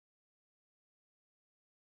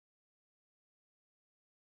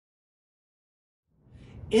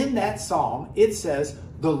in that psalm, it says,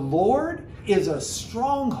 the Lord is a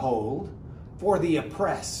stronghold for the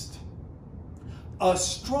oppressed, a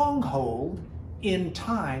stronghold in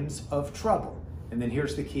times of trouble. And then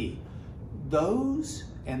here's the key. Those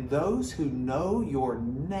who know your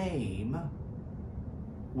name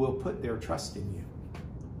will put their trust in you.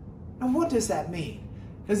 Now, what does that mean?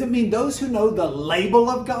 Does it mean those who know the label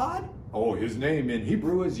of God? Oh, his name in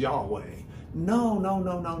Hebrew is Yahweh. No, no,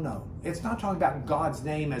 no, no, no. It's not talking about God's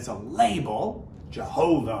name as a label,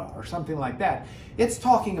 Jehovah or something like that. It's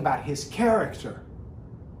talking about his character,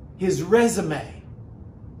 his resume,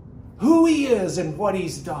 who he is and what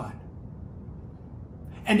he's done.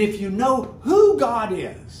 And if you know who God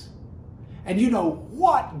is and you know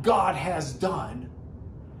what God has done,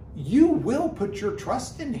 you will put your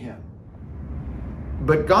trust in him.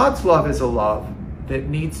 But God's love is a love that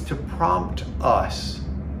needs to prompt us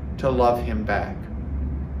to love him back.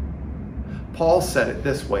 Paul said it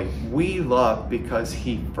this way, we love because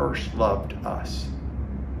he first loved us.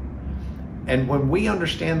 And when we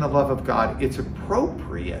understand the love of God, it's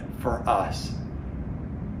appropriate for us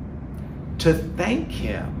to thank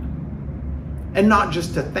him. And not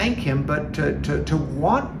just to thank him, but to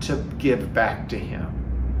want to give back to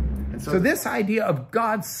him. And so this idea of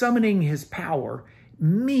God summoning his power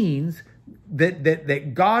means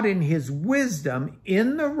that God in his wisdom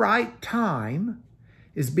in the right time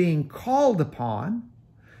is being called upon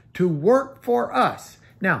to work for us.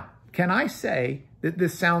 Now, can I say that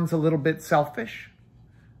this sounds a little bit selfish?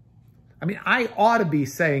 I mean, I ought to be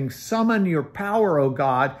saying, summon your power, O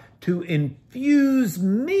God, to infuse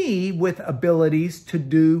me with abilities to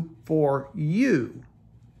do for you.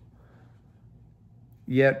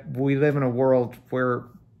 Yet we live in a world where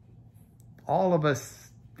all of us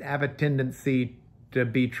have a tendency to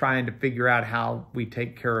be trying to figure out how we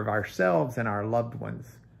take care of ourselves and our loved ones.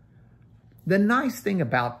 The nice thing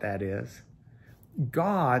about that is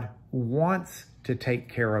God wants to take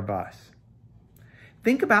care of us.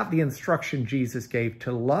 Think about the instruction Jesus gave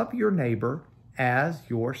to love your neighbor as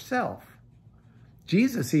yourself.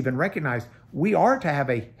 Jesus even recognized we are to have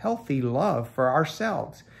a healthy love for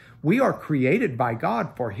ourselves. We are created by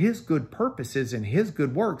God for his good purposes and his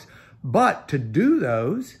good works. But to do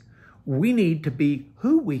those, we need to be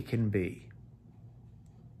who we can be.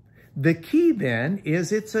 The key then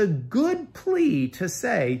is it's a good plea to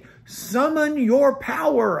say, summon your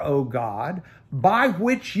power, O God, by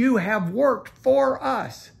which you have worked for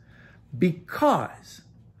us. Because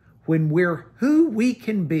when we're who we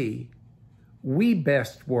can be, we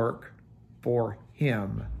best work for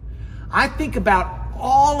him. I think about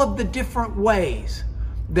all of the different ways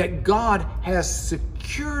that God has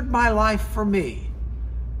secured my life for me.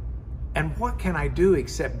 And what can I do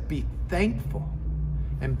except be thankful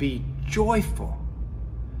and be joyful?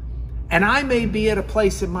 And I may be at a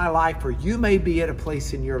place in my life, or you may be at a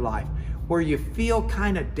place in your life, where you feel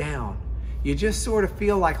kind of down. You just sort of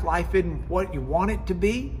feel like life isn't what you want it to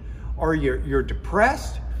be, or you're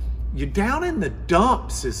depressed. You're down in the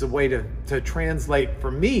dumps is the way to translate for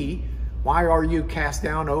me. Why are you cast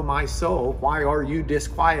down, O my soul? Why are you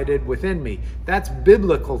disquieted within me? That's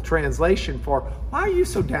biblical translation for, why are you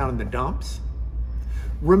so down in the dumps?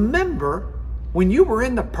 Remember when you were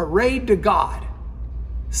in the parade to God,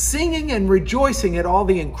 singing and rejoicing at all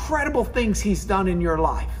the incredible things he's done in your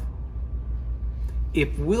life.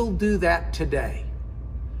 If we'll do that today,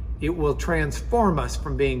 it will transform us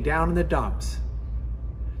from being down in the dumps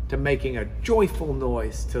to making a joyful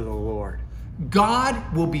noise to the Lord.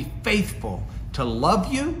 God will be faithful to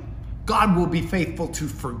love you. God will be faithful to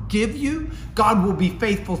forgive you. God will be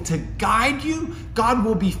faithful to guide you. God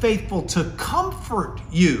will be faithful to comfort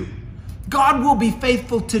you. God will be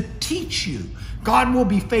faithful to teach you. God will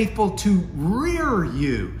be faithful to rear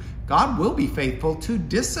you. God will be faithful to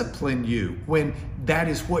discipline you when that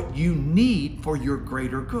is what you need for your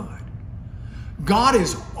greater good. God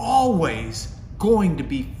is always going to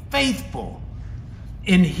be faithful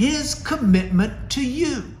in his commitment to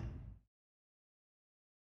you.